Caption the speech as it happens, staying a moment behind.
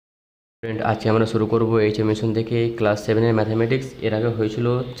Student আজকে আমরা শুরু করব এইচএম মিশন থেকে ক্লাস 7-এর ম্যাথামেটিক্স। এর আগে হয়েছিল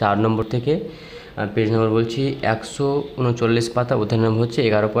 4 নম্বর থেকে। পেজ নম্বর বলছি 139 পাতা, অধ্যায় নম্বর হচ্ছে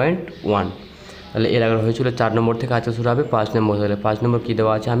 11.1। তাহলে এর আগে হয়েছিল 4 নম্বর থেকে, আজকে শুরু হবে 5 নম্বর। তাহলে 5 নম্বর কী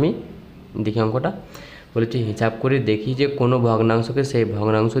দেওয়া আছে আমি দেখি অঙ্কটা। বলেছি হিসাব করে দেখি যে কোনো ভগ্নাংশকে সেই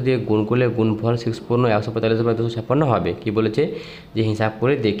ভগ্নাংশ দিয়ে গুণ করলে গুণফল 6/145/256 হবে। কি বলেছে যে হিসাব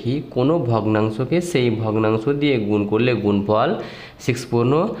করে দেখি কোনো ভগ্নাংশকে সেই ভগ্নাংশ দিয়ে গুণ করলে গুণফল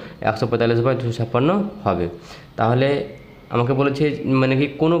 6/145/256 হবে। তাহলে আমাকে বলেছে মানে কি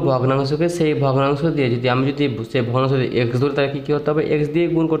কোনো ভগ্নাংশকে সেই ভগ্নাংশ দিয়ে আমি যদি সেই ভগ্নাংশ দিয়ে এক্স ধরি, তাহলে কী করতে হবে? এক্স দিয়ে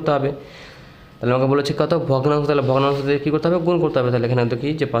গুণ করতে হবে। তাহলে আমাকে বলেছে কত ভগ্নাংশ, তাহলে ভগ্নাংশ দিয়ে কী করতে হবে? গুণ করতে হবে। তাহলে এখানে দেখি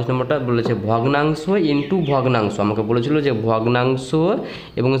যে 5 নম্বরটা বলেছে ভগ্নাংশ ইন্টু ভগ্নাংশ। আমাকে বলেছিল যে ভগ্নাংশ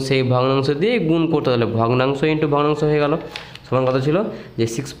এবং সেই ভগ্নাংশ দিয়ে গুণ করতে হবে। তাহলে ভগ্নাংশ ইন্টু ভগ্নাংশ হয়ে গেল। সমান কত ছিল যে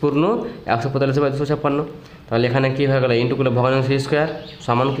 6/145/256। তাহলে এখানে কী হয়ে গেল? ইন্টু করলে ভগ্নাংশ স্কোয়ার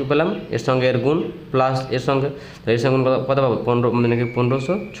সমান কী পেলাম? এর সঙ্গে এর গুণ প্লাস এর সঙ্গে, তাহলে এর সঙ্গে গুণ কত পাবো? 15 মানে কি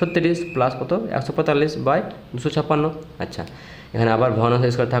 1536 প্লাস কত 145/256। আচ্ছা, এখানে আবার ভগ্নাংশ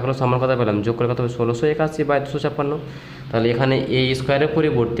স্কোয়ার থাকলো, সমান কথা পেলাম, যোগ করে কত হবে? 1681/256। তাহলে এখানে এই স্কোয়ারের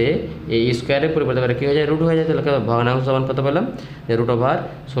পরিবর্তে করে কী হয়ে যায়? রুট হয়ে যায়। তাহলে ভগ্নাংশ সমান কত পেলাম? যে রুট ওভার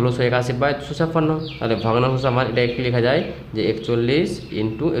 1681/256। তাহলে ভগ্নাংশ সমান এটা একটি লেখা যায় যে 41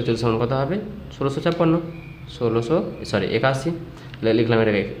 ইন্টু 41 সমান কত হবে? 1681। তাহলে লিখলাম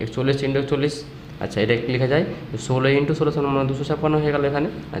এটা 41 ইন্টু 41। আচ্ছা, এটা একটি লেখা যায় 16 ইন্টু 16 সমান 256 হয়ে গেল এখানে।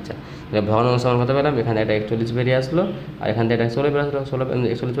 আচ্ছা, তাহলে ভগ্নাংশ সমান কত পেলাম? এখানে এটা 41 বেরিয়ে আসলো, আর এখান থেকে এটা 16 বেরিয়ে আসলো।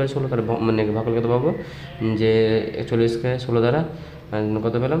 41/16, তাহলে মানে ভাগ করলে কত পাবো? যে 41কে 16 দ্বারা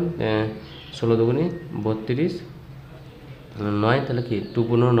কত পেলাম? 16 দুগুণে 32, 9, তাহলে কি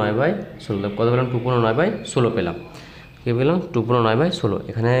 2/9/16। কত পেলাম? 2/9/16 পেলাম। কী পেলাম? 2/9/16।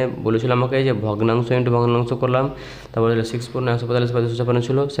 এখানে বলেছিল আমাকে যে ভগ্নাংশ ইন্টু ভগ্নাংশ করলাম, তারপরে 6/145/256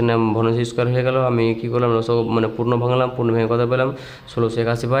 ছিল, সেখানে ভগ্নাংশ স্কোয়ার হয়ে গেল। আমি কী করলাম? মানে পূর্ণ ভাঙলাম, পূর্ণ ভেঙে কত পেলাম?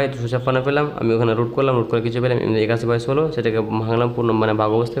 1681/256 পেলাম। আমি ওখানে রুট করলাম, রুট করে কিছু পেলাম 81/16, সেটাকে ভাঙলাম পূর্ণ মানে ভাগ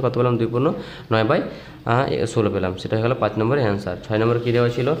অবস্থায় কত পেলাম? 2/9/16 পেলাম। সেটা হয়ে গেল 5 নম্বরের অ্যান্সার। 6 নম্বর কী দেওয়া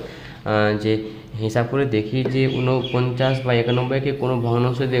ছিল যে হিসাব করে দেখি যে 49/91কে কোনো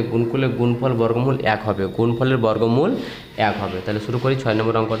ভগ্নাংশ দিয়ে গুণ করলে গুণফল বর্গমূল 1 হবে। গুণফলের বর্গমূল 1 হবে। তাহলে শুরু করি 6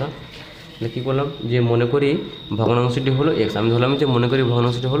 নম্বর অঙ্কটা। তাহলে কী করলাম? যে মনে করি ভগ্নাংশটি হলো এক্স। আমি ধরলাম যে মনে করি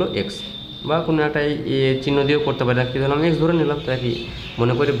ভগ্নাংশটি হলো এক্স, বা কোনো একটা চিহ্ন দিয়েও করতে পারি। কী ধরলাম? এক্স ধরে নিলাম। তাহলে কি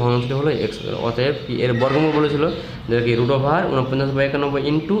মনে করি ভগ্নাংশটি হলো এক্স। অতএব কি এর বর্গমূল বলেছিল যে কি রুট ওভার 49/91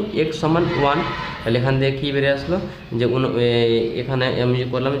 ইন্টু এক্স সমান 1। তাহলে এখান থেকে কী বেরিয়ে আসলো? যে এখানে আমি যে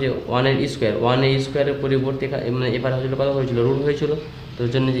করলাম যে 1 স্কোয়ারের পরিবর্তে মানে এবার হয়েছিল কত হয়েছিল? রুট হয়েছিল। তো ওই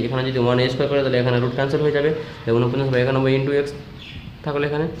জন্য এখানে যদি 1 স্কোয়ার করে, তাহলে এখানে রুট ক্যান্সেল হয়ে যাবে। 49/91 ইন্টু এক্স থাকলে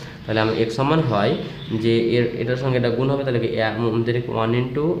এখানে, তাহলে আমি এক্স সমান হয় যে এটার সঙ্গে এটা গুণ হবে। তাহলে কি 1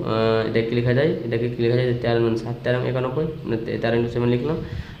 ইন্টু এটা কি লেখা যায়? এটাকে কী লেখা যায়? 13 মানে 13 ইন্টু 7 লিখলাম।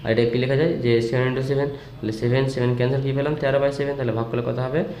 আর এটা কি লেখা যায়? যে 7 ইন্টু 7, তাহলে 7 ক্যান্সেল কী পেলাম? 13/7। তাহলে ভাগ করলে কত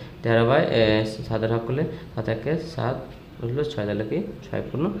হবে? 13/7 ভাগ করলে 7 একে 7 হলো 6, তাহলে কি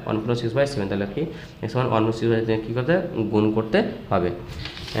 1/6/7। তাহলে কি এক্স সমান 1/6/7 কী করতে? গুণ করতে হবে।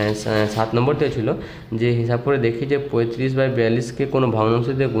 7 নম্বরতে ছিল যে হিসাব করে দেখি যে 35/42কে কোনো ভগ্নাংশ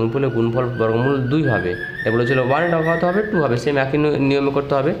দিয়ে গুণ করলে গুণফল বর্গমূল 2 হবে। এটা বলেছিল 1, এটা কত হবে? 2 হবে। সেম একই নিয়মে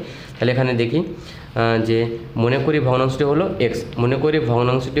করতে হবে। তাহলে এখানে দেখি যে মনে করি ভগ্নাংশটি হলো এক্স।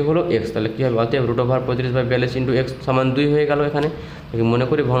 তাহলে কী হবে? অতএব রুট ওভার 35/42 ইন্টু এক্স সমান 2 হয়ে গেল। এখানে মনে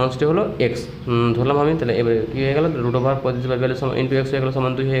করি ভগ্নাংশটি হলো এক্স ধরলাম আমি। তাহলে এবার কী হয়ে গেল? রুট ওভার 35/42 ইন্টু এক্স হয়ে গেল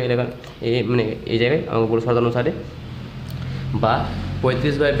সমান 2 হয়ে গেল। মানে এই জায়গায় আমাকে বলে সাধারণসারে, বা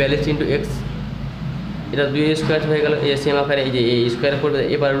 35/42 ইন্টু এক্স, এটা 2 স্কোয়ার হয়ে গেল। এই সেম আকারে এই যে এই স্কোয়ার করবে,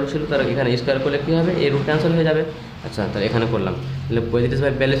 এবার রুট ছিল, তার এখানে স্কোয়ার করলে কী হবে? এই রুট ক্যান্সেল হয়ে যাবে। আচ্ছা, তাহলে এখানে করলাম। তাহলে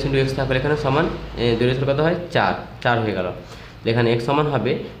 35/42 ইন্টু এক্স থাকলে এখানে সমান 2 কত হয়? 4 হয়ে গেল। এখানে এক্স সমান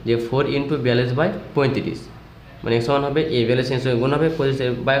হবে যে 4 ইন্টু 42/35, মানে এক্স সমান হবে এই 42 সঙ্গে গুণ হবে 25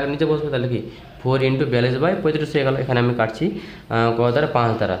 বাইরে নিচে বসবে। তাহলে কি 4 ইন্টু 42/35 হয়ে গেল। এখানে আমি কাটছি কত দ্বারা?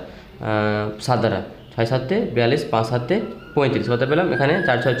 5 দ্বারা, 7 দ্বারা, 6 7 42, 5 7 35 কত পেলাম? এখানে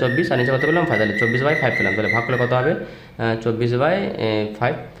 4 6 24, আর নিচে কত পেলাম? 5, তাহলে 24/5 পেলাম। তাহলে ভাগ করলে কত হবে?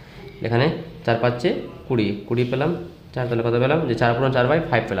 24/5। এখানে 4 5 20 পেলাম 4, তাহলে কত পেলাম? যে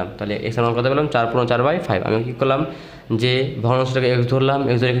 4/4/5 পেলাম। তাহলে এক্স সমান কত পেলাম? 4/4/5। আমি কী করলাম? যে ভগ্নাংশটাকে এক্স ধরলাম,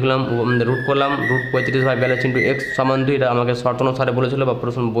 এক্স ধরে কী করলাম? রুট করলাম, রুট 35/42 ইন্টু এক্স সমান 2। এটা আমাকে শর্ত অনুসারে বলেছিল বা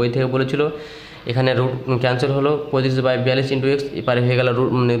প্রশ্ন বই থেকে বলেছিল। এখানে রুট ক্যান্সেল হলো, 35/42 ইন্টু এক্স এপারে হয়ে গেল রুট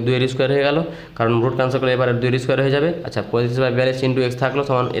মানে 2 স্কোয়ার হয়ে গেল, কারণ রুট ক্যান্সেল করলে এবারে 2 স্কোয়ার হয়ে যাবে। আচ্ছা 35/42 ইন্টু এক্স থাকলো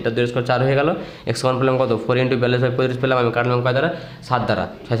সমান এটা 2 স্কোয়ার 4 হয়ে গেল। এক্স সমান পেলাম কত 4 ইন্টু 42/35 পেলাম, আমি কাটলাম কয় দ্বারা 7 দ্বারা,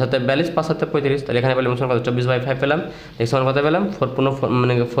 6 7 42 5 7 35, তাহলে এখানে পেলাম সমান কত 24/5 পেলাম। এক্স সমান কত পেলাম 4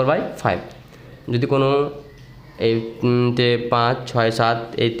 মানে 4/5। যদি কোনো এই 5 6 7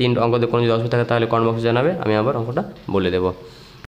 এই 3 অঙ্ক দিয়ে কোনো যদি অসুবিধা থাকে তাহলে কমেন্ট বক্সে জানাবে, আমি আবার অঙ্কটা বলে দেবো।